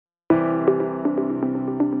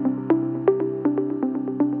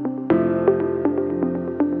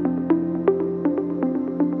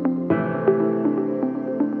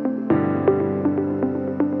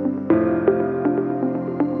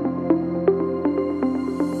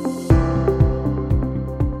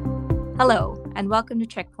Hello, and welcome to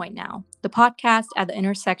Checkpoint Now, the podcast at the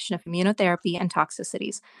intersection of immunotherapy and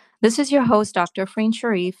toxicities. This is your host, Dr. Afreen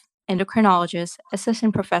Sharif, endocrinologist,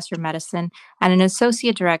 assistant professor of medicine, and an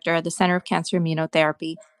associate director at the Center of Cancer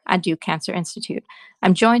Immunotherapy at Duke Cancer Institute.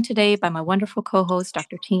 I'm joined today by my wonderful co-host,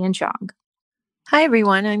 Dr. Tian Zhang. Hi,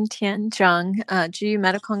 everyone. I'm Tian Zhang, GU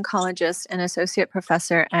medical oncologist and associate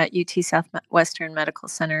professor at UT Southwestern Medical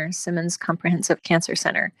Center, Simmons Comprehensive Cancer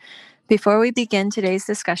Center. Before we begin today's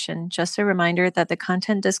discussion, just a reminder that the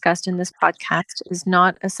content discussed in this podcast is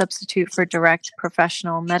not a substitute for direct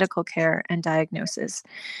professional medical care and diagnosis.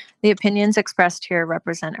 The opinions expressed here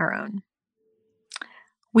represent our own.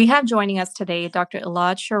 We have joining us today Dr.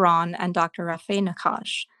 Elad Sharon and Dr. Rafeh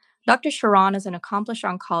Nakash. Dr. Sharon is an accomplished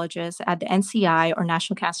oncologist at the NCI, or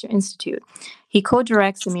National Cancer Institute. He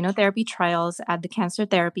co-directs immunotherapy trials at the Cancer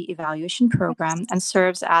Therapy Evaluation Program and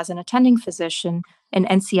serves as an attending physician in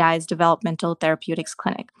NCI's Developmental Therapeutics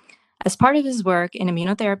Clinic. As part of his work in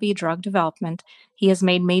immunotherapy drug development, he has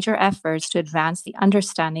made major efforts to advance the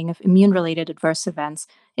understanding of immune-related adverse events,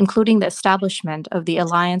 including the establishment of the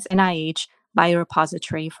Alliance NIH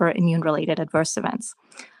Biorepository for Immune-Related Adverse Events.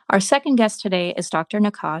 Our second guest today is Dr.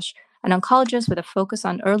 Nakash, an oncologist with a focus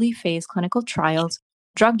on early-phase clinical trials,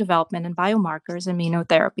 drug development, and biomarkers in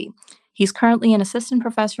immunotherapy. He's currently an assistant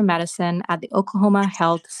professor of medicine at the Oklahoma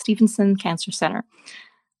Health Stevenson Cancer Center.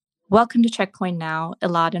 Welcome to Checkpoint Now,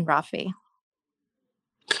 Elad and Rafeh.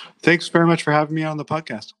 Thanks very much for having me on the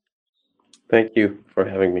podcast. Thank you for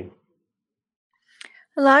having me.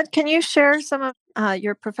 Elad, can you share some of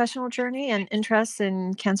your professional journey and interests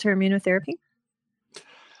in cancer immunotherapy?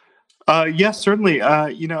 Yes, certainly.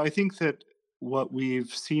 I think that what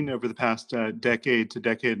we've seen over the past decade to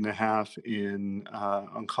decade and a half in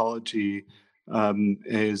oncology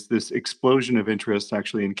is this explosion of interest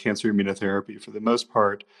actually in cancer immunotherapy. For the most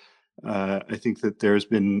part, I think that there's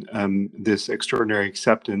been this extraordinary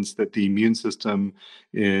acceptance that the immune system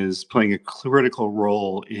is playing a critical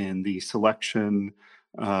role in the selection,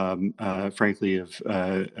 frankly, of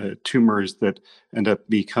tumors that end up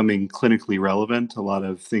becoming clinically relevant. A lot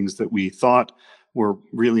of things that we thought were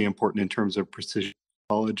really important in terms of precision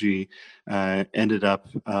oncology ended up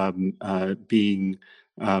being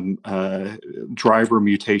driver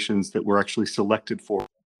mutations that were actually selected for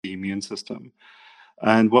the immune system.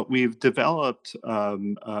 And what we've developed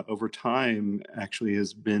over time actually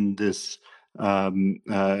has been this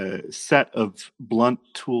set of blunt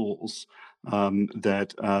tools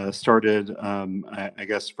that started, I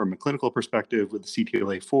guess, from a clinical perspective with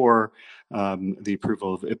CTLA-4, the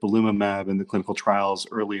approval of ipilimumab and the clinical trials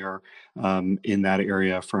earlier in that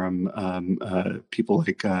area from people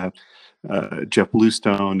like Jeff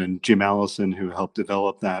Bluestone and Jim Allison, who helped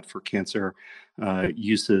develop that for cancer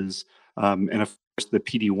uses. And of course, the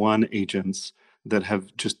PD-1 agents that have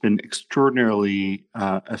just been extraordinarily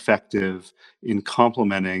effective in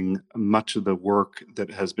complementing much of the work that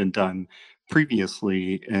has been done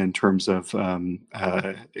previously in terms of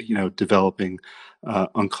developing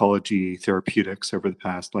oncology therapeutics over the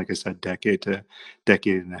past, like I said, decade to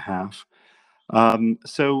decade and a half.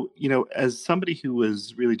 As somebody who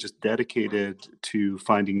was really just dedicated to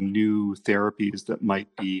finding new therapies that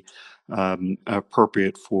might be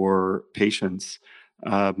appropriate for patients,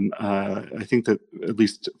 I think that, at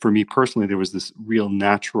least for me personally, there was this real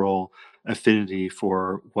natural affinity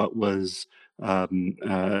for what was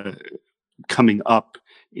coming up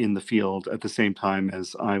in the field at the same time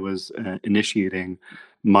as I was initiating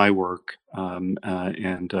my work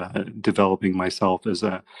and developing myself as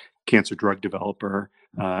a cancer drug developer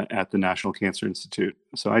at the National Cancer Institute.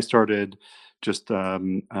 So I started just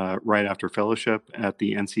right after fellowship at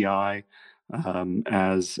the NCI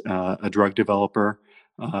as a drug developer.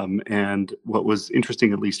 And what was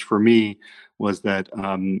interesting, at least for me, was that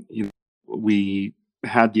we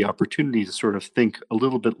had the opportunity to sort of think a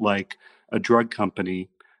little bit like a drug company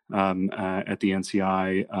at the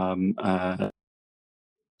NCI.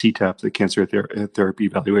 CTEP, the Cancer Therapy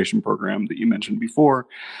Evaluation Program that you mentioned before.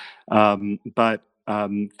 But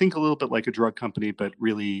think a little bit like a drug company, but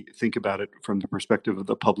really think about it from the perspective of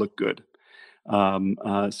the public good.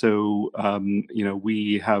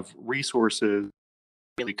 We have resources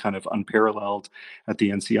really kind of unparalleled at the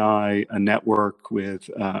NCI, a network with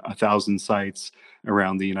 1,000 sites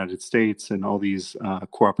around the United States and all these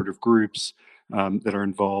cooperative groups that are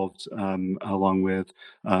involved, along with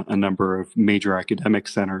a number of major academic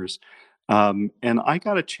centers. And I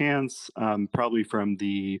got a chance probably from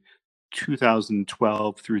the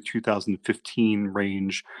 2012 through 2015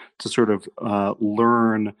 range to sort of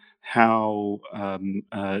learn how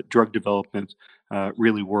drug development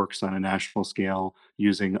really works on a national scale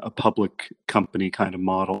using a public company kind of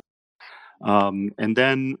model. And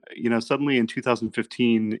then, suddenly in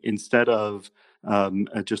 2015, instead of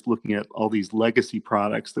just looking at all these legacy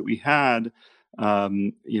products that we had, I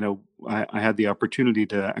had the opportunity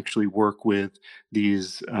to actually work with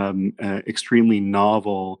these extremely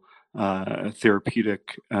novel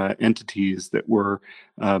therapeutic entities that were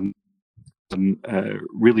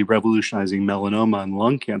really revolutionizing melanoma and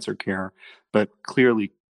lung cancer care, but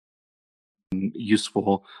clearly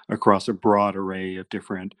useful across a broad array of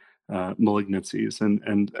different malignancies.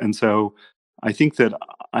 And so I think that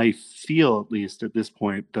I feel, at least at this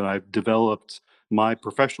point, that I've developed my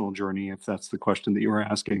professional journey, if that's the question that you were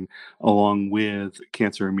asking, along with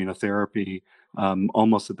cancer immunotherapy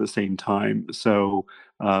almost at the same time. So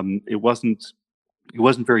it wasn't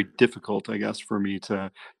very difficult, I guess, for me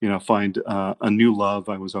to, find a new love.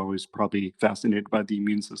 I was always probably fascinated by the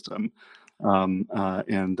immune system,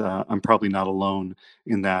 and I'm probably not alone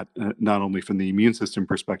in that. Not only from the immune system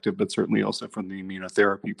perspective, but certainly also from the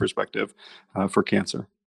immunotherapy perspective for cancer.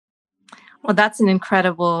 Well, that's an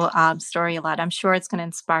incredible story, Elad. I'm sure it's going to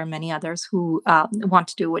inspire many others who want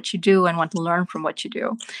to do what you do and want to learn from what you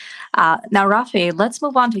do. Now, Rafe, let's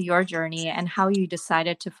move on to your journey and how you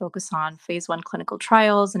decided to focus on phase 1 clinical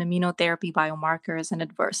trials and immunotherapy biomarkers and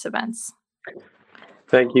adverse events.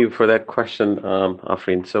 Thank you for that question,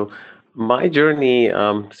 Afreen. So my journey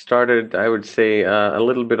started, I would say, a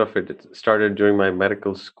little bit of it started during my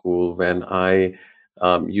medical school when I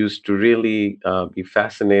used to really be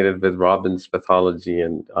fascinated with Robbins pathology,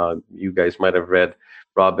 and you guys might have read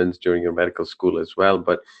Robbins during your medical school as well.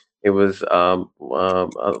 But it was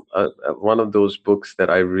one of those books that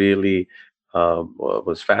I really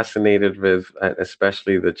was fascinated with,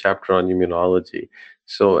 especially the chapter on immunology.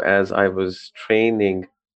 So as I was training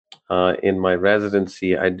in my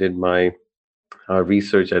residency, I did my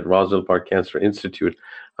research at Roswell Park Cancer Institute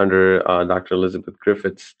under Dr. Elizabeth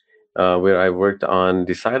Griffiths, where I worked on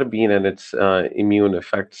decitabine and its immune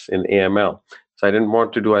effects in AML. So I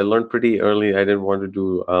learned pretty early, I didn't want to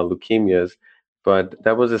do leukemias, but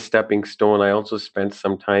that was a stepping stone. I also spent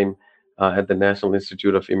some time at the National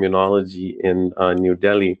Institute of Immunology in New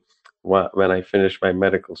Delhi when I finished my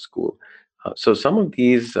medical school. So some of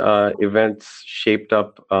these events shaped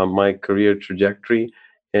up my career trajectory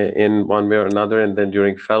in one way or another. And then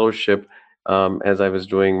during fellowship, as I was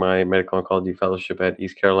doing my medical oncology fellowship at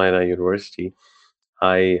East Carolina University,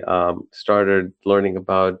 I started learning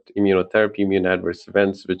about immunotherapy, immune adverse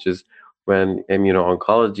events, which is when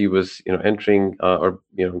immuno-oncology was, entering or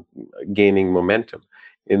gaining momentum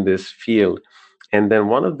in this field. And then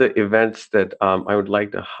one of the events that I would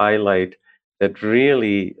like to highlight that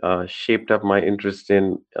really shaped up my interest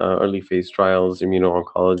in early phase trials,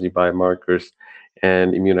 immuno-oncology biomarkers,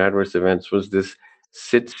 and immune adverse events was this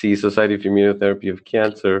SITC, Society of Immunotherapy of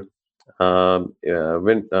Cancer,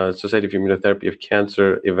 Society of Immunotherapy of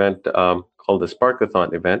Cancer event called the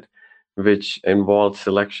Sparkathon event, which involved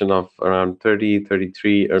selection of around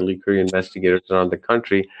 33 early career investigators around the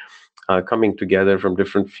country coming together from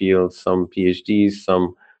different fields, some PhDs,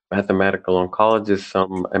 some mathematical oncologists,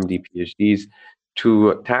 some MD PhDs,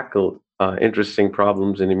 to tackle interesting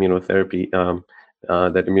problems in immunotherapy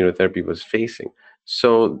that immunotherapy was facing.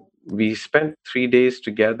 So we spent 3 days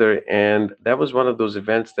together, and that was one of those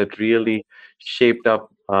events that really shaped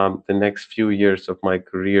up the next few years of my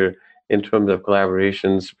career in terms of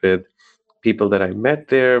collaborations with people that I met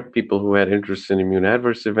there, people who had interest in immune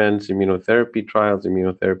adverse events, immunotherapy trials,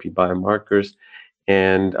 immunotherapy biomarkers.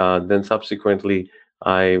 And then subsequently,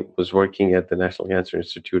 I was working at the National Cancer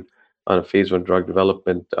Institute on a phase 1 drug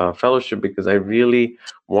development fellowship because I really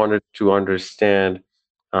wanted to understand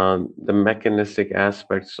the mechanistic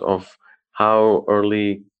aspects of how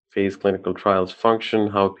early phase clinical trials function,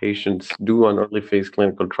 how patients do on early phase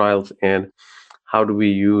clinical trials, and how do we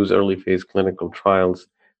use early phase clinical trials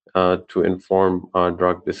to inform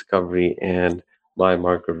drug discovery and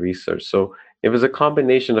biomarker research. So it was a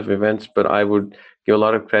combination of events, but I would give a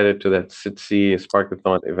lot of credit to that SITC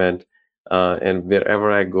Sparkathon event. And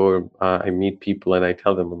wherever I go, I meet people and I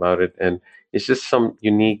tell them about it. And it's just some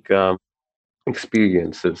unique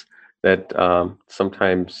experiences that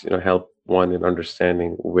sometimes help one in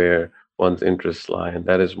understanding where one's interests lie. And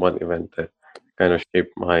that is one event that kind of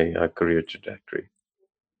shaped my career trajectory.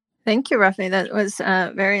 Thank you, Rafi. That was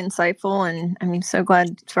very insightful, and I'm so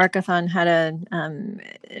glad Sparkathon had a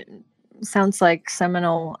sounds like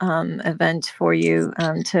seminal event for you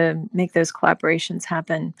to make those collaborations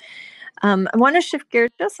happen. I want to shift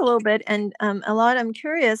gears just a little bit, and Elad, I'm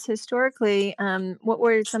curious. Historically, what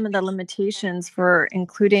were some of the limitations for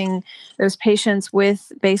including those patients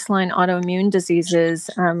with baseline autoimmune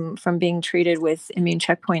diseases from being treated with immune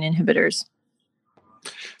checkpoint inhibitors?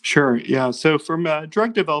 Sure. Yeah. So from a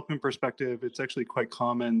drug development perspective, it's actually quite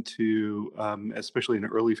common to, especially in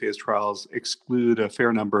early phase trials, exclude a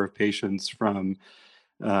fair number of patients from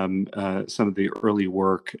some of the early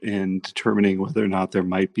work in determining whether or not there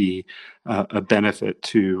might be a benefit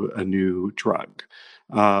to a new drug.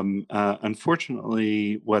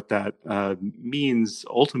 Unfortunately, what that means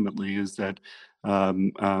ultimately is that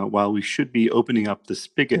while we should be opening up the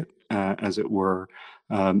spigot, as it were,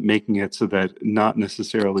 making it so that not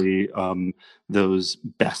necessarily those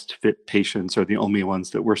best fit patients are the only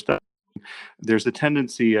ones that we're studying. There's a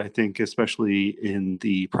tendency, I think, especially in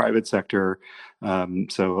the private sector,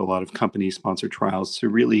 so a lot of company-sponsored trials, to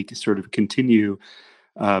really sort of continue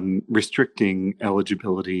restricting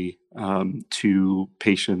eligibility to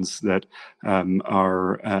patients that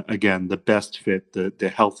are, again, the best fit,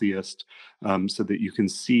 the healthiest, so that you can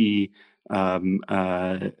see,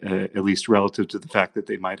 at least relative to the fact that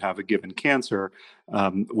they might have a given cancer,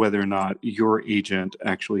 whether or not your agent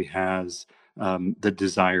actually has the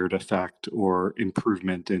desired effect or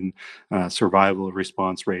improvement in survival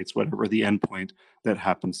response rates, whatever the endpoint that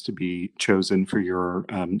happens to be chosen for your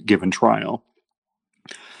given trial.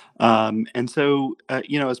 And so,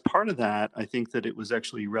 as part of that, I think that it was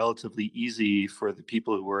actually relatively easy for the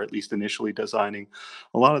people who were at least initially designing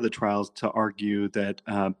a lot of the trials to argue that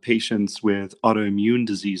patients with autoimmune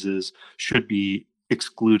diseases should be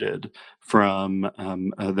excluded from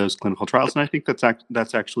those clinical trials. And I think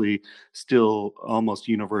that's actually still almost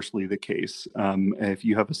universally the case. If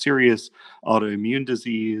you have a serious autoimmune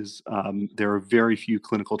disease, there are very few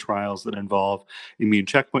clinical trials that involve immune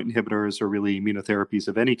checkpoint inhibitors or really immunotherapies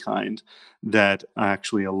of any kind that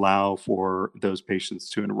actually allow for those patients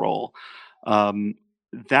to enroll.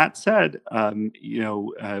 That said,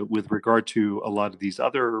 with regard to a lot of these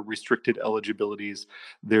other restricted eligibilities,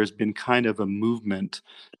 there's been kind of a movement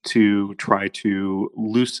to try to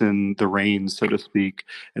loosen the reins, so to speak,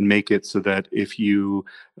 and make it so that if you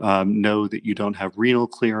know that you don't have renal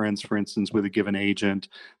clearance, for instance, with a given agent,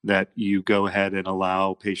 that you go ahead and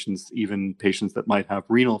allow patients, even patients that might have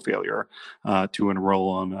renal failure, to enroll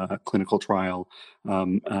on a clinical trial.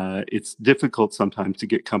 It's difficult sometimes to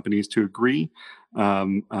get companies to agree.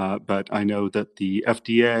 But I know that the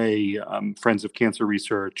FDA, Friends of Cancer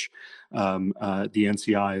Research, the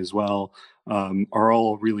NCI as well, are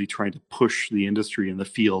all really trying to push the industry and the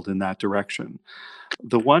field in that direction.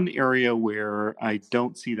 The one area where I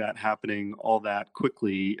don't see that happening all that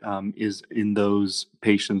quickly is in those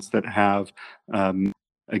patients that have,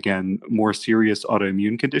 again, more serious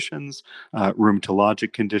autoimmune conditions,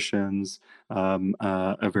 rheumatologic conditions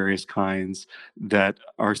of various kinds that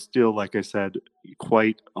are still, like I said,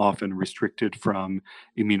 quite often restricted from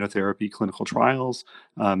immunotherapy clinical trials,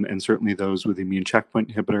 and certainly those with immune checkpoint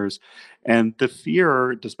inhibitors. And the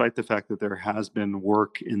fear, despite the fact that there has been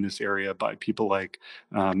work in this area by people like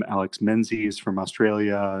Alex Menzies from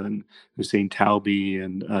Australia and Hussein Taubi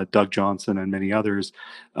and Doug Johnson and many others,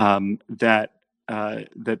 that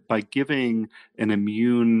by giving an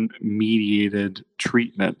immune-mediated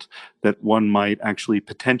treatment, that one might actually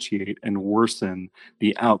potentiate and worsen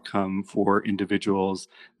the outcome for individuals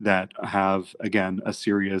that have, again, a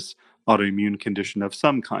serious autoimmune condition of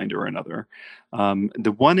some kind or another.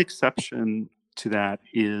 The one exception to that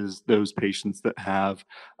is those patients that have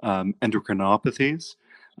endocrinopathies,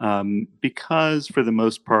 because for the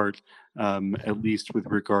most part, at least with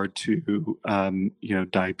regard to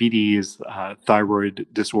diabetes, thyroid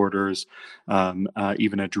disorders,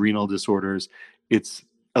 even adrenal disorders, it's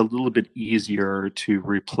a little bit easier to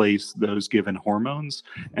replace those given hormones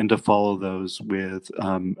and to follow those with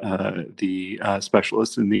the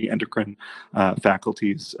specialists in the endocrine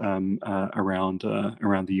faculties around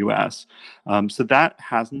the U.S. So that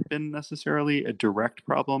hasn't been necessarily a direct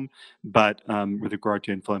problem, but with regard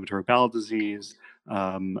to inflammatory bowel disease,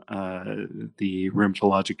 the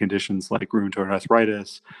rheumatologic conditions like rheumatoid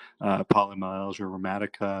arthritis, polymyalgia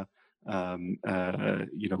rheumatica,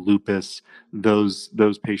 lupus,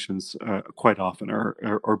 those patients quite often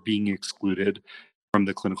are being excluded from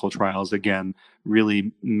the clinical trials. Again,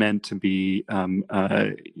 really meant to be,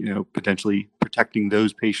 potentially protecting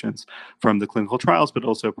those patients from the clinical trials, but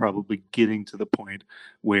also probably getting to the point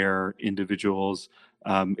where individuals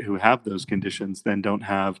who have those conditions then don't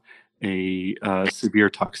have a severe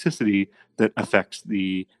toxicity that affects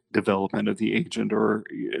the development of the agent or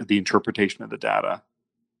the interpretation of the data.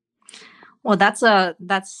 Well,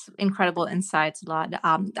 that's incredible insights, Lod.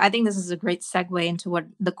 I think this is a great segue into what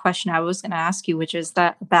the question I was going to ask you, which is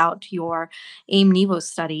that about your AIM-NIVO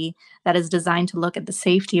study that is designed to look at the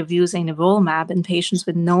safety of using nivolumab in patients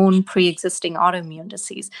with known pre-existing autoimmune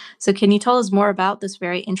disease. So can you tell us more about this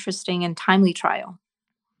very interesting and timely trial?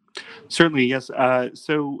 Certainly, yes.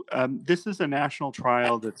 This is a national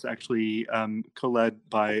trial that's actually co-led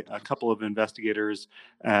by a couple of investigators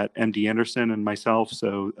at MD Anderson and myself.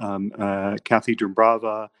 Kathy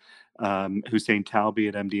Dumbrava, Hussein Talbi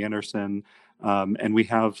at MD Anderson, and we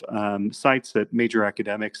have sites at major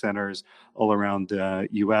academic centers all around the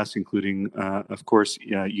U.S., including, of course,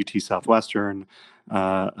 UT Southwestern,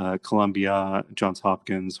 Columbia, Johns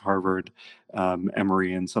Hopkins, Harvard,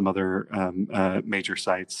 Emory, and some other major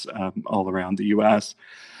sites all around the U.S.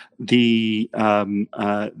 The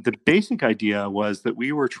basic idea was that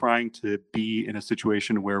we were trying to be in a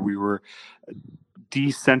situation where we were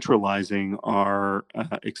decentralizing our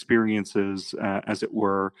experiences, as it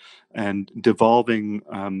were, and devolving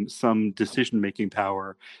some decision-making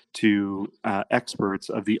power to experts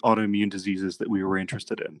of the autoimmune diseases that we were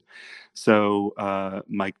interested in. So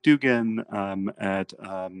Mike Dugan at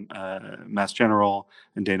Mass General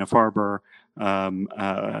and Dana Farber,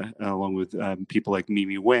 along with people like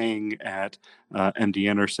Mimi Wang at MD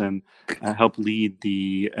Anderson, helped lead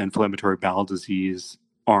the inflammatory bowel disease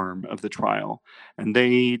arm of the trial. And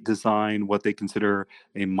they design what they consider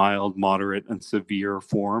a mild, moderate, and severe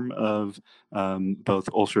form of both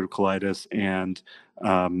ulcerative colitis and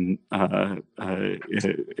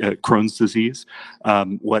Crohn's disease,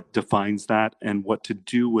 what defines that, and what to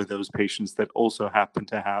do with those patients that also happen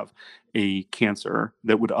to have a cancer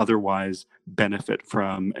that would otherwise benefit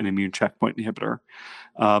from an immune checkpoint inhibitor.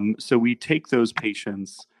 So we take those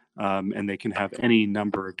patients, and they can have any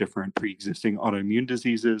number of different pre-existing autoimmune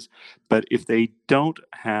diseases. But if they don't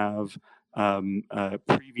have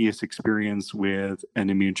previous experience with an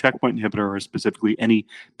immune checkpoint inhibitor, or specifically any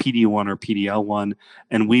PD-1 or PD-L1,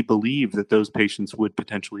 and we believe that those patients would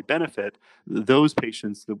potentially benefit, those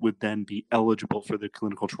patients that would then be eligible for the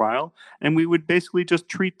clinical trial, and we would basically just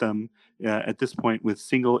treat them at this point with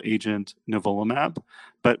single agent nivolumab,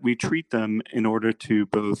 but we treat them in order to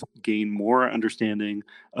both gain more understanding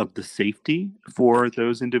of the safety for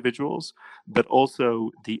those individuals, but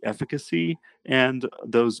also the efficacy and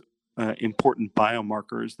those important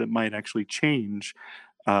biomarkers that might actually change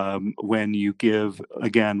when you give,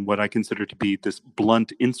 again, what I consider to be this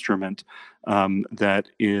blunt instrument that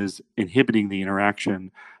is inhibiting the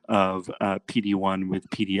interaction of PD-1 with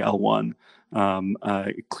PD-L1.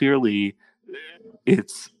 Clearly,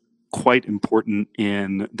 it's quite important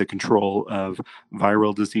in the control of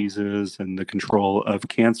viral diseases and the control of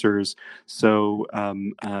cancers. So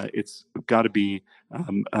it's got to be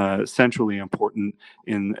centrally important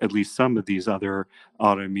in at least some of these other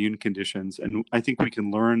autoimmune conditions. And I think we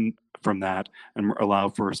can learn from that and allow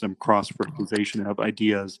for some cross-fertilization of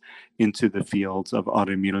ideas into the fields of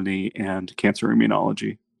autoimmunity and cancer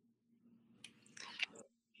immunology.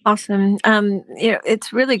 Awesome.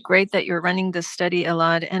 It's really great that you're running this study,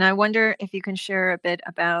 Elad, and I wonder if you can share a bit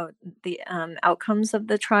about the outcomes of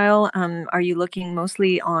the trial. Are you looking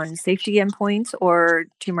mostly on safety endpoints or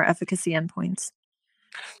tumor efficacy endpoints?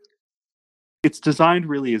 It's designed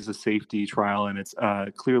really as a safety trial, and it's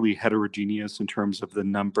clearly heterogeneous in terms of the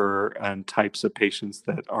number and types of patients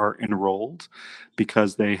that are enrolled,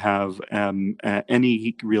 because they have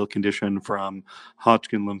any real condition from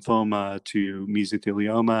Hodgkin lymphoma to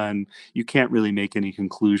mesothelioma, and you can't really make any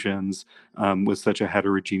conclusions with such a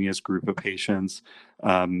heterogeneous group of patients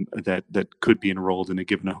that could be enrolled in a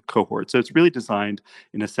given cohort. So it's really designed,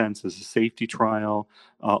 in a sense, as a safety trial.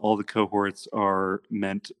 All the cohorts are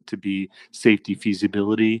meant to be safety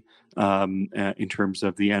feasibility in terms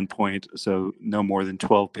of the endpoint, so no more than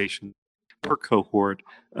 12 patients per cohort.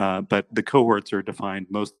 But the cohorts are defined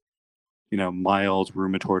most, mild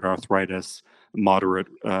rheumatoid arthritis, moderate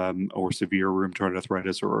or severe rheumatoid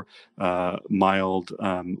arthritis, or mild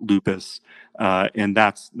lupus, and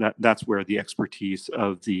that's where the expertise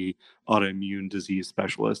of the autoimmune disease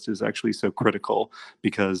specialist is actually so critical,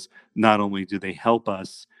 because not only do they help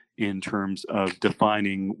us in terms of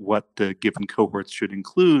defining what the given cohorts should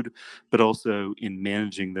include, but also in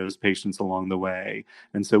managing those patients along the way.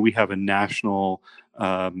 And so we have a national,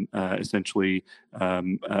 essentially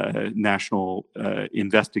national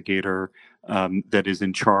investigator that is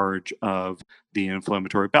in charge of the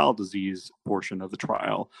inflammatory bowel disease portion of the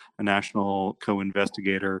trial, a national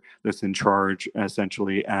co-investigator that's in charge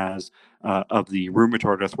essentially as of the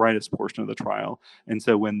rheumatoid arthritis portion of the trial. And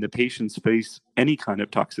so when the patients face any kind of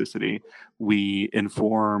toxicity, we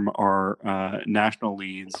inform our national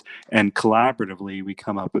leads, and collaboratively we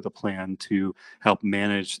come up with a plan to help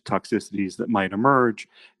manage toxicities that might emerge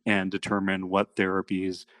and determine what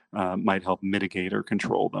therapies might help mitigate or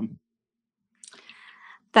control them.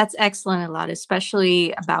 That's excellent, a lot,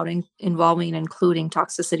 especially about involving and including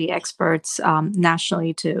toxicity experts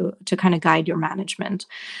nationally to kind of guide your management.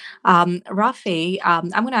 Rafe, I'm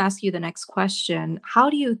going to ask you the next question. How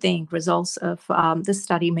do you think results of this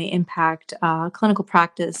study may impact clinical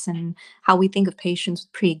practice and how we think of patients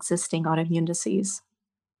with pre-existing autoimmune disease?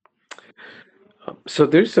 So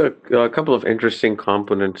there's a couple of interesting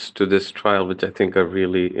components to this trial, which I think are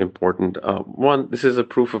really important. One, this is a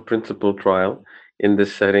proof of principle trial in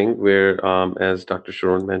this setting where, as Dr.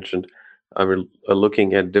 Sharon mentioned, we're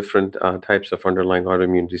looking at different types of underlying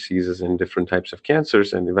autoimmune diseases and different types of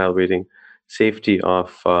cancers and evaluating safety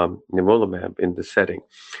of nivolumab in this setting.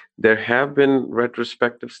 There have been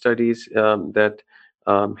retrospective studies that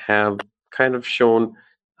have kind of shown,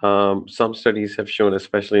 some studies have shown,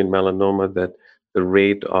 especially in melanoma, that the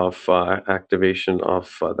rate of activation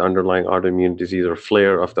of the underlying autoimmune disease or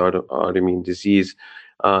flare of the autoimmune disease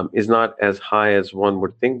is not as high as one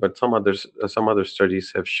would think, but some other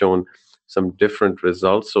studies have shown some different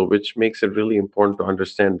results. So, which makes it really important to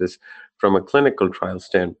understand this from a clinical trial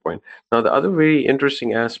standpoint. Now, the other very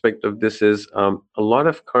interesting aspect of this is a lot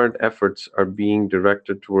of current efforts are being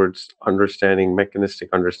directed towards understanding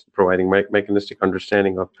providing mechanistic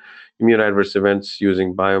understanding of immune adverse events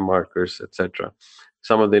using biomarkers, etc.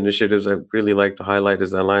 Some of the initiatives I'd really like to highlight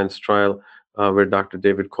is the Alliance trial, where Dr.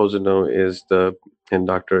 David Cousino and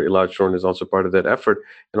Dr. Elad Sharon is also part of that effort,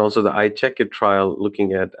 and also the iCheckIt trial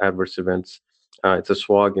looking at adverse events. It's a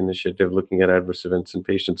SWOG initiative looking at adverse events in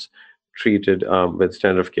patients treated with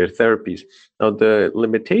standard of care therapies. Now, the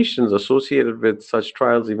limitations associated with such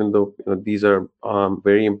trials, even though these are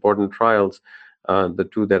very important trials, the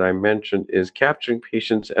two that I mentioned, is capturing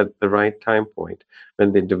patients at the right time point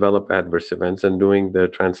when they develop adverse events and doing the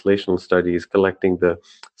translational studies, collecting the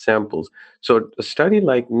samples. So a study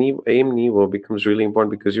like AIM-NIVO becomes really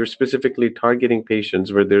important because you're specifically targeting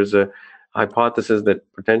patients where there's a hypothesis that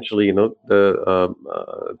potentially,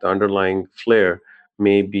 the underlying flare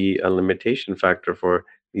may be a limitation factor for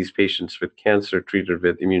these patients with cancer treated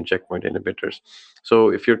with immune checkpoint inhibitors. So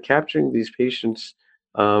if you're capturing these patients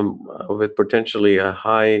with potentially a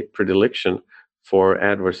high predilection for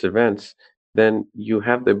adverse events, then you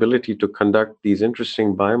have the ability to conduct these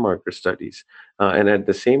interesting biomarker studies. And at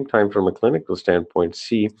the same time, from a clinical standpoint,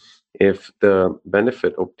 see if the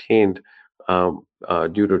benefit obtained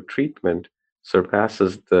due to treatment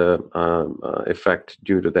surpasses the effect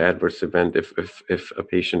due to the adverse event if a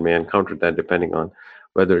patient may encounter that, depending on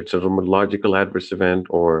whether it's a rheumatological adverse event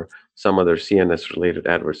or some other CNS related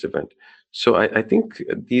adverse event. So I think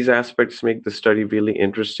these aspects make the study really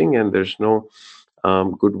interesting, and there's no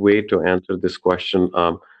good way to answer this question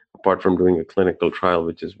apart from doing a clinical trial,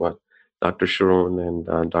 which is what Dr. Sharon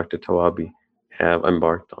and Dr. Tawabi have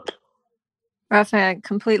embarked on. Rafa, I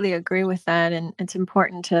completely agree with that, and it's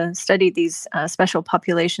important to study these special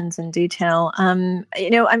populations in detail. I'm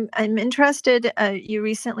interested. You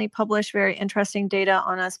recently published very interesting data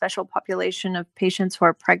on a special population of patients who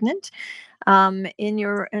are pregnant. In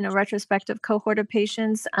a retrospective cohort of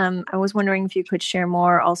patients, I was wondering if you could share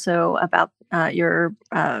more also about your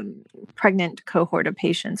pregnant cohort of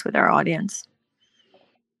patients with our audience.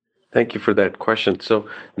 Thank you for that question. So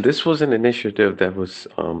this was an initiative that was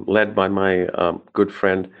led by my good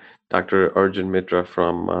friend, Dr. Arjun Mitra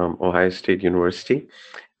from Ohio State University,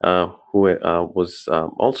 who was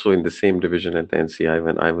also in the same division at the NCI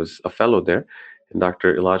when I was a fellow there. And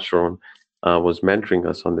Dr. Elad Sharon was mentoring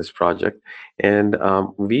us on this project. And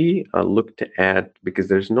we looked at, because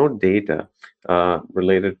there's no data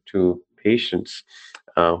related to patients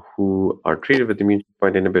who are treated with immune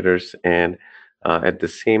checkpoint inhibitors and at the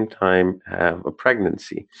same time have a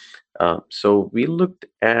pregnancy. So we looked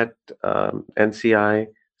at NCI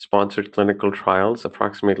sponsored clinical trials,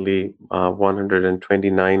 approximately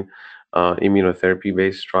 129 immunotherapy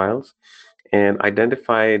based trials, and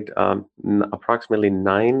identified approximately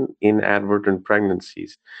 9 inadvertent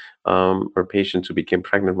pregnancies or patients who became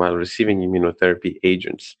pregnant while receiving immunotherapy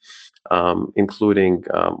agents, including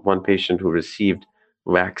one patient who received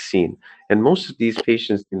vaccine. And most of these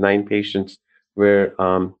patients, the 9 patients, were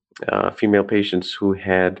female patients who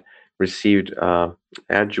had received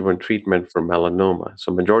adjuvant treatment for melanoma.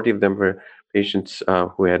 So majority of them were patients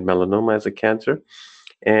who had melanoma as a cancer.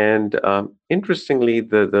 And interestingly,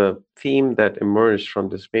 the theme that emerged from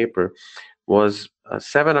this paper was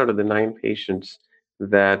 7 out of the 9 patients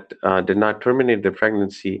that did not terminate their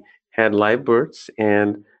pregnancy had live births,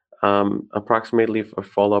 and approximately a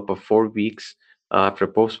follow-up of 4 weeks, after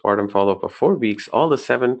postpartum follow-up of 4 weeks, all the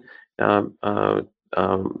 7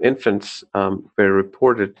 infants were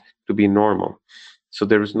reported to be normal. So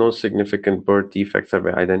there was no significant birth defects that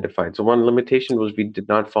were identified. So one limitation was we did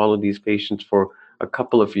not follow these patients for a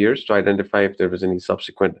couple of years to identify if there was any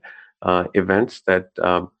subsequent events that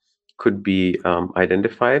could be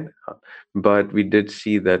identified. But we did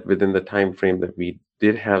see that within the time frame that we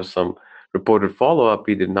did have some reported follow-up,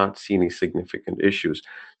 we did not see any significant issues.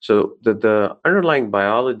 So the underlying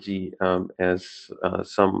biology, as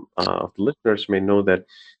some of the listeners may know, that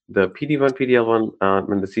the PD-1, PD-L1,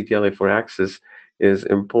 and the CTLA-4 axis is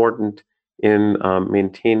important in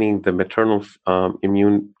maintaining the maternal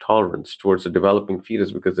immune tolerance towards the developing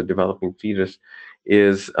fetus, because the developing fetus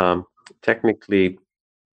is technically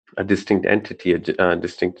a distinct entity, a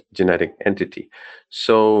distinct genetic entity.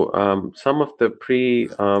 So some of the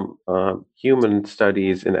human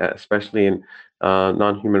studies, especially in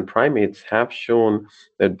non-human primates, have shown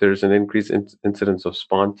that there's an increased incidence of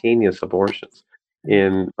spontaneous abortions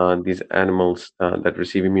in these animals that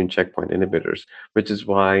receive immune checkpoint inhibitors, which is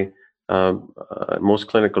why most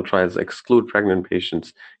clinical trials exclude pregnant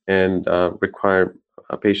patients and require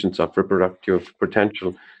patients of reproductive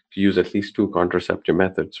potential to use at least 2 contraceptive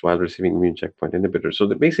methods while receiving immune checkpoint inhibitors. So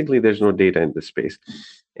that basically there's no data in this space.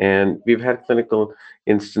 And we've had clinical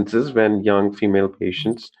instances when young female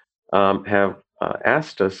patients have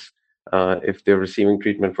asked us if they're receiving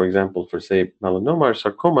treatment, for example, for say melanoma or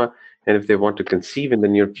sarcoma, and if they want to conceive in the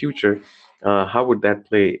near future, how would that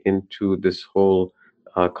play into this whole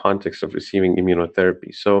context of receiving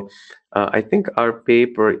immunotherapy? So I think our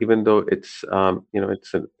paper, even though it's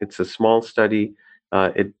it's a small study,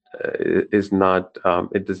 it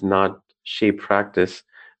it does not shape practice,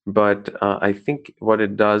 but I think what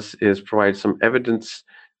it does is provide some evidence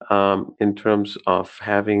in terms of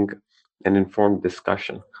having an informed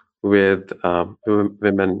discussion with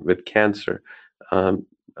women with cancer,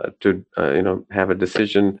 to have a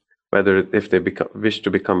decision whether if they wish to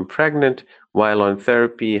become pregnant while on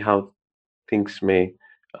therapy, how things may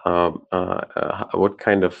what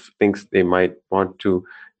kind of things they might want to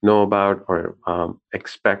know about or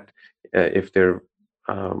expect if they're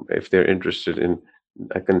interested in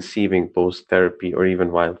conceiving post therapy or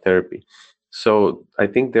even while therapy. So I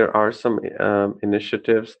think there are some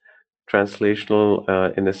initiatives, translational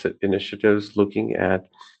initiatives looking at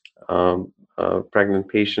pregnant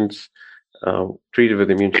patients treated with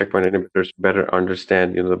immune checkpoint inhibitors to better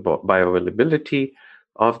understand the bioavailability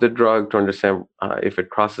of the drug, to understand if it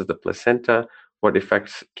crosses the placenta, what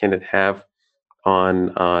effects can it have on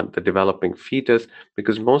the developing fetus,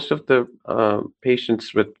 because most of the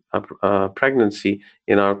patients with pregnancy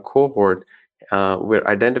in our cohort were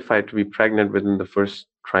identified to be pregnant within the first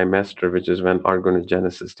trimester, which is when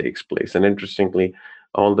organogenesis takes place. And interestingly,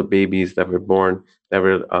 all the babies that were born at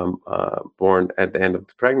the end of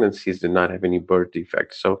the pregnancies did not have any birth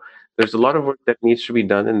defects. So there's a lot of work that needs to be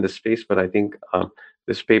done in this space, but I think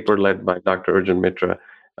this paper led by Dr. Arjun Mitra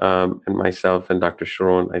and myself and Dr.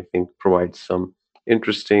 Sharon, I think, provides some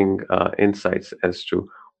interesting insights as to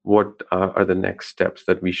what are the next steps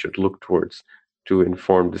that we should look towards to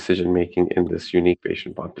inform decision making in this unique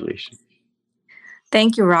patient population.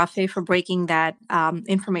 Thank you, Rafe, for breaking that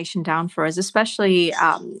information down for us. Especially,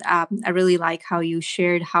 I really like how you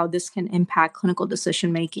shared how this can impact clinical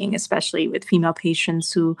decision making, especially with female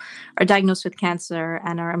patients who are diagnosed with cancer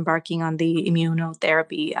and are embarking on the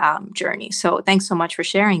immunotherapy journey. So thanks so much for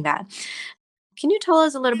sharing that. Can you tell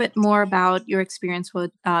us a little bit more about your experience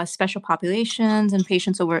with special populations and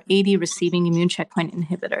patients over 80 receiving immune checkpoint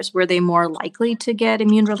inhibitors? Were they more likely to get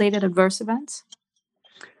immune-related adverse events?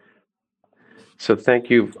 So thank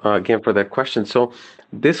you again for that question. So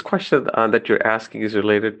this question that you're asking is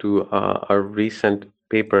related to a recent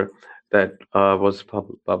paper that was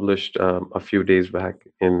published a few days back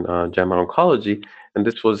in JAMA Oncology. And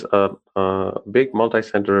this was a big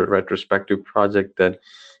multi-center retrospective project that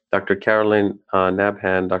Dr. Caroline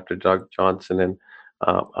Nabhan, Dr. Doug Johnson, and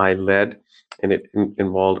I led, and it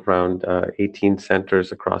involved around 18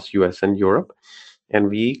 centers across US and Europe. And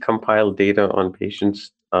we compiled data on patients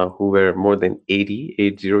who were more than 80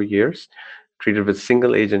 years, treated with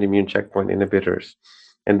single agent immune checkpoint inhibitors.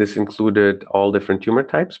 And this included all different tumor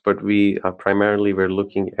types, but we primarily were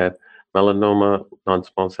looking at melanoma,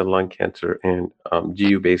 non-small cell lung cancer, and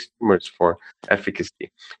GU-based tumors for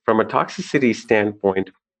efficacy. From a toxicity standpoint,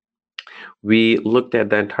 we looked at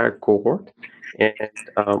the entire cohort and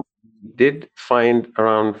did find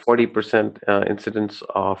around 40% incidence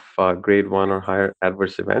of grade 1 or higher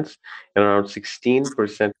adverse events, and around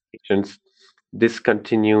 16% patients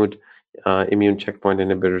discontinued immune checkpoint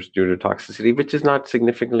inhibitors due to toxicity, which is not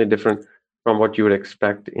significantly different from what you would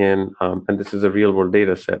expect in, and this is a real world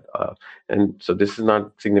data set. And so this is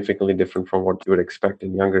not significantly different from what you would expect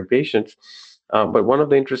in younger patients. But one of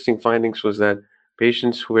the interesting findings was that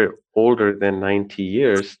patients who were older than 90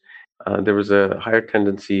 years, there was a higher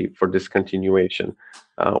tendency for discontinuation,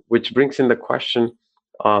 which brings in the question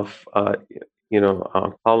of,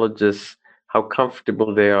 oncologists, how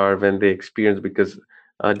comfortable they are when they experience, because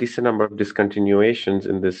a decent number of discontinuations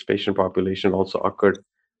in this patient population also occurred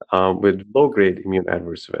with low-grade immune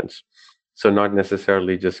adverse events. So not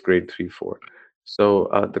necessarily just grade 3, 4. So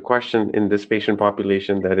the question in this patient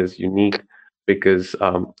population that is unique because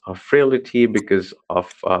of frailty, because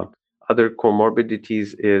of other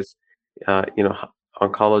comorbidities, is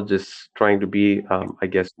oncologists trying to be, I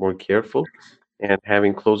guess, more careful and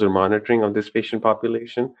having closer monitoring of this patient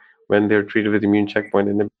population when they're treated with immune checkpoint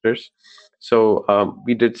inhibitors. So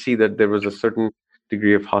we did see that there was a certain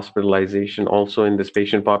degree of hospitalization also in this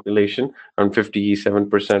patient population, around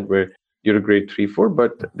 57% were due to grade 3, 4,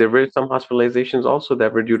 but there were some hospitalizations also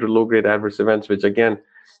that were due to low-grade adverse events, which again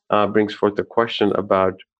brings forth the question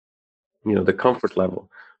about the comfort level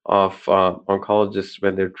of oncologists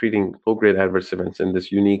when they're treating low-grade adverse events in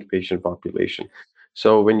this unique patient population.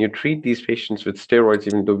 So when you treat these patients with steroids,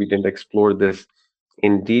 even though we didn't explore this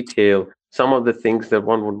in detail, some of the things that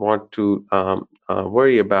one would want to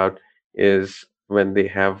worry about is when they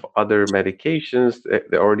have other medications,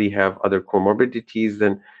 they already have other comorbidities,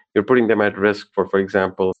 then you're putting them at risk for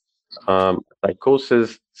example,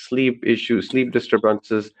 psychosis, sleep issues, sleep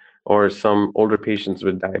disturbances, or some older patients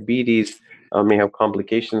with diabetes may have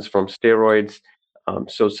complications from steroids.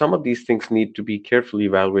 So some of these things need to be carefully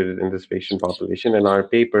evaluated in this patient population. And our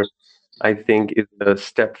paper, I think, is a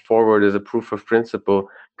step forward as a proof of principle,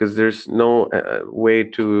 because there's no way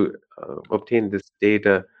to obtain this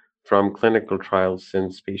data from clinical trials,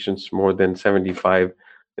 since patients more than 75,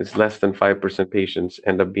 it's less than 5% patients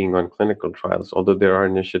end up being on clinical trials, although there are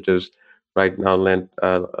initiatives right now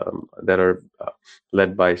that are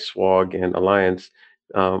led by SWOG and Alliance,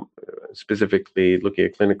 um, specifically looking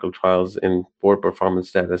at clinical trials in poor performance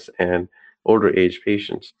status and older age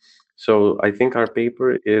patients. So I think our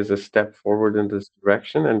paper is a step forward in this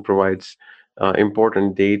direction and provides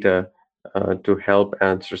important data to help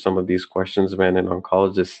answer some of these questions when an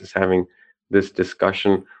oncologist is having this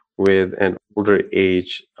discussion with an older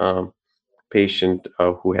age patient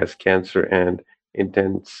who has cancer and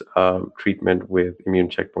intends treatment with immune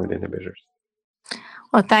checkpoint inhibitors.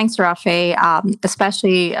 Well, thanks, Rafe,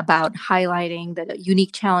 especially about highlighting the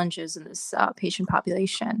unique challenges in this patient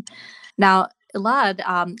population. Now, Elad,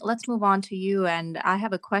 let's move on to you. And I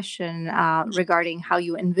have a question regarding how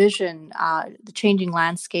you envision the changing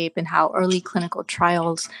landscape and how early clinical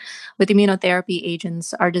trials with immunotherapy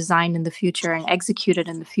agents are designed in the future and executed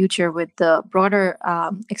in the future with the broader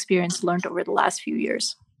experience learned over the last few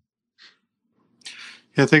years.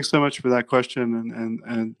 Yeah, thanks so much for that question,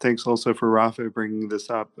 and thanks also for Rafa bringing this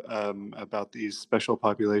up about these special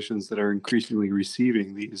populations that are increasingly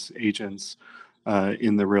receiving these agents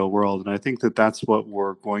in the real world. And I think that that's what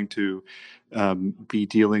we're going to be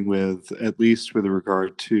dealing with, at least with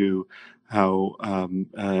regard to how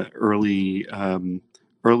earlier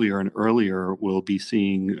and earlier we'll be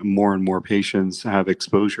seeing more and more patients have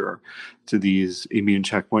exposure to these immune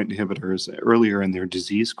checkpoint inhibitors earlier in their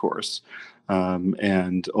disease course.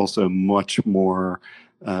 And also much more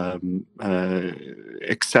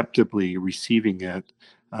acceptably receiving it,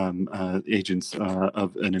 agents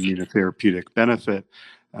of an immunotherapeutic benefit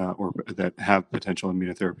or that have potential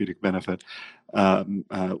immunotherapeutic benefit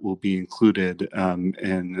will be included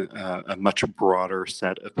in a much broader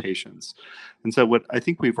set of patients. And so what I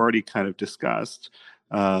think we've already kind of discussed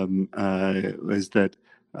is that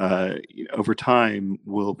over time,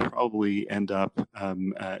 we'll probably end up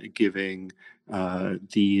giving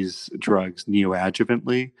these drugs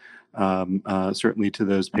neoadjuvantly, certainly to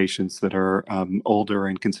those patients that are older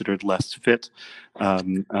and considered less fit,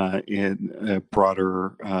 in a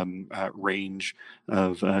broader range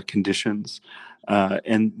of conditions.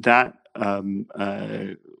 And that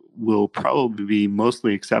will probably be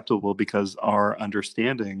mostly acceptable because our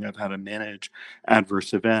understanding of how to manage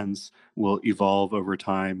adverse events will evolve over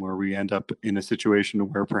time, where we end up in a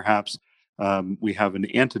situation where perhaps we have an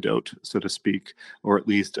antidote, so to speak, or at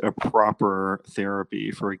least a proper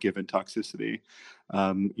therapy for a given toxicity.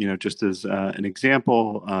 Just as an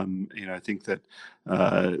example, I think that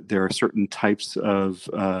there are certain types of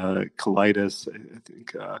colitis, I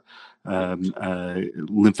think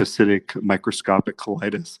lymphocytic microscopic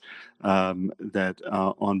colitis, that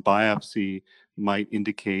on biopsy might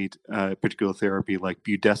indicate a particular therapy like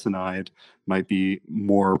budesonide might be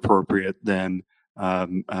more appropriate than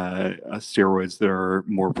steroids that are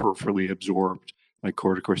more peripherally absorbed like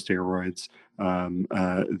corticosteroids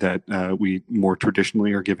that we more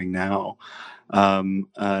traditionally are giving now.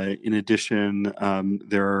 In addition,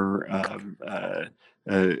 there are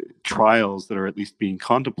trials that are at least being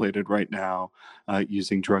contemplated right now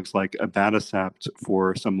using drugs like abatacept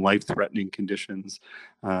for some life-threatening conditions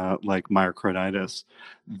like myocarditis.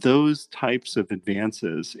 Those types of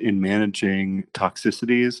advances in managing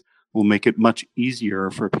toxicities will make it much easier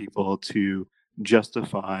for people to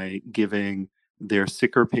justify giving their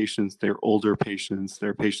sicker patients, their older patients,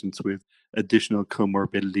 their patients with additional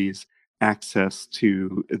comorbidities access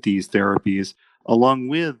to these therapies, along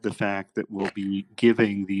with the fact that we'll be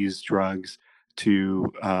giving these drugs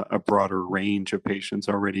to a broader range of patients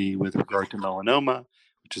already with regard to melanoma,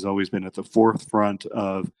 which has always been at the forefront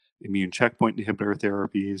of immune checkpoint inhibitor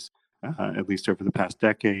therapies, at least over the past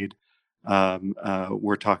decade.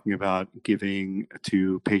 We're talking about giving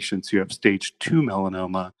to patients who have stage 2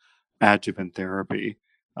 melanoma adjuvant therapy.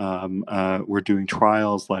 We're doing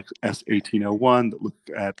trials like S1801 that look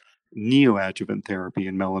at neoadjuvant therapy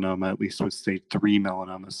in melanoma, at least with stage 3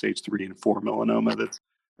 melanoma, stage 3 and 4 melanoma that's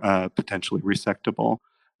potentially resectable.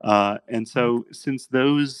 And so, since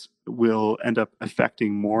those will end up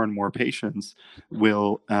affecting more and more patients,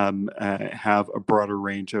 we'll have a broader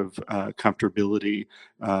range of comfortability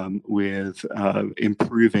with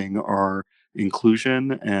improving our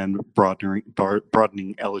inclusion and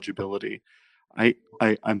broadening eligibility.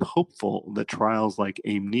 I'm hopeful that trials like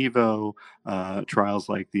AIM-NIVO, trials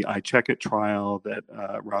like the iCheckIt trial that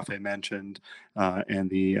Rafe mentioned, and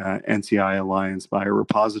the NCI Alliance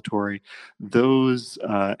Biorepository, those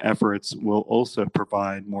efforts will also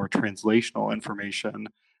provide more translational information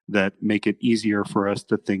that make it easier for us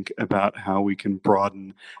to think about how we can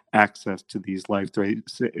broaden access to these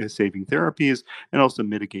life-saving therapies and also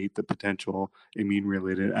mitigate the potential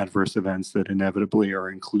immune-related adverse events that inevitably are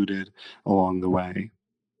included along the way.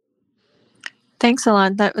 Thanks a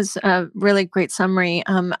lot. That was a really great summary.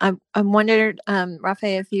 I wondered, Rafe,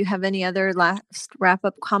 if you have any other last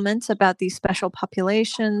wrap-up comments about these special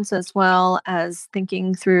populations, as well as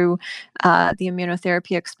thinking through the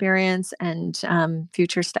immunotherapy experience and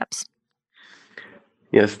future steps.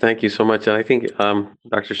 Yes, thank you so much. And I think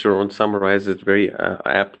Dr. Sharon summarized it very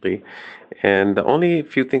aptly. And the only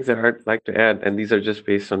few things that I'd like to add, and these are just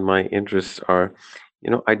based on my interests, are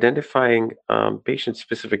identifying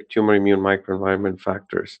patient-specific tumor immune microenvironment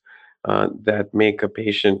factors that make a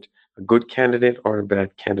patient a good candidate or a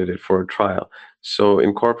bad candidate for a trial. So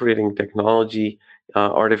incorporating technology,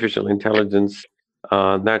 artificial intelligence,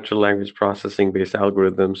 natural language processing-based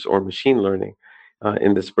algorithms, or machine learning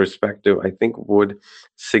in this perspective, I think would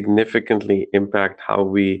significantly impact how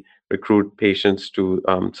we recruit patients to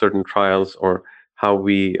certain trials, or how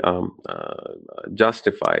we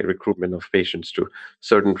justify recruitment of patients to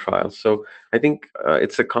certain trials. So I think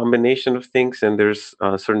it's a combination of things, and there's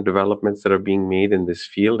certain developments that are being made in this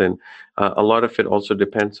field, and a lot of it also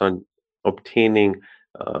depends on obtaining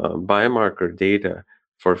biomarker data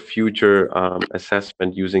for future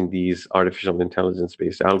assessment using these artificial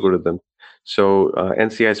intelligence-based algorithms. So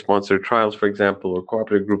NCI-sponsored trials, for example, or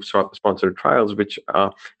cooperative group-sponsored trials, which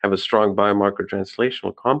have a strong biomarker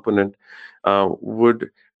translational component, would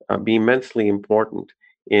be immensely important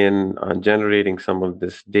in generating some of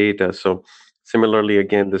this data. So similarly,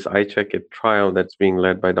 again, this iCheckIt trial that's being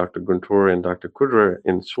led by Dr. Guntur and Dr. Kudrer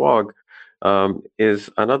in SWOG is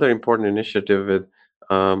another important initiative. It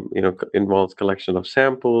involves collection of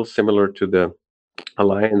samples, similar to the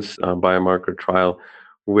Alliance biomarker trial,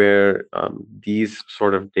 where these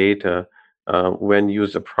sort of data, when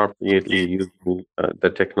used appropriately using the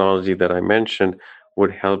technology that I mentioned,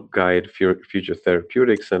 would help guide future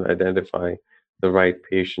therapeutics and identify the right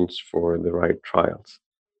patients for the right trials.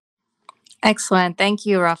 Excellent. Thank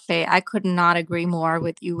you, Rafe. I could not agree more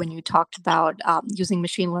with you when you talked about using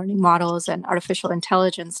machine learning models and artificial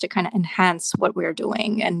intelligence to kind of enhance what we're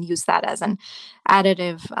doing and use that as an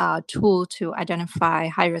additive tool to identify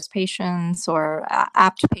high-risk patients or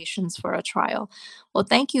apt patients for a trial. Well,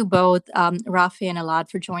 thank you both, Rafe and Elad,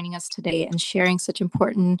 for joining us today and sharing such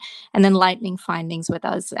important and enlightening findings with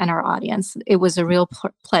us and our audience. It was a real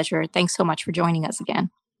pleasure. Thanks so much for joining us again.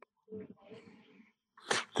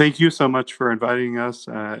 Thank you so much for inviting us,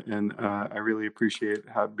 and I really appreciate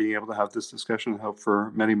being able to have this discussion and hope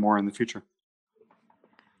for many more in the future.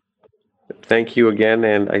 Thank you again,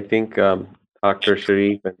 and I think Dr.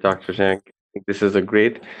 Sharif and Dr. Zhang, I think this is a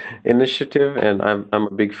great initiative, and I'm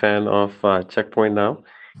a big fan of Checkpoint Now,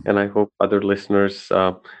 and I hope other listeners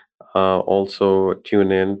also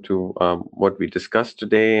tune in to what we discussed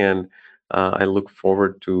today and I look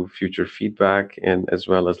forward to future feedback and as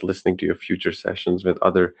well as listening to your future sessions with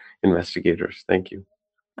other investigators. Thank you.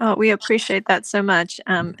 Oh, we appreciate that so much,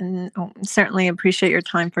 and certainly appreciate your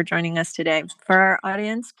time for joining us today. For our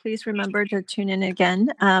audience, please remember to tune in again,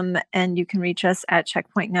 and you can reach us at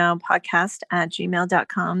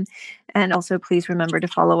checkpointnowpodcast@gmail.com. And also please remember to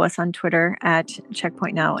follow us on Twitter at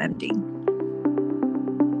checkpointnowmd.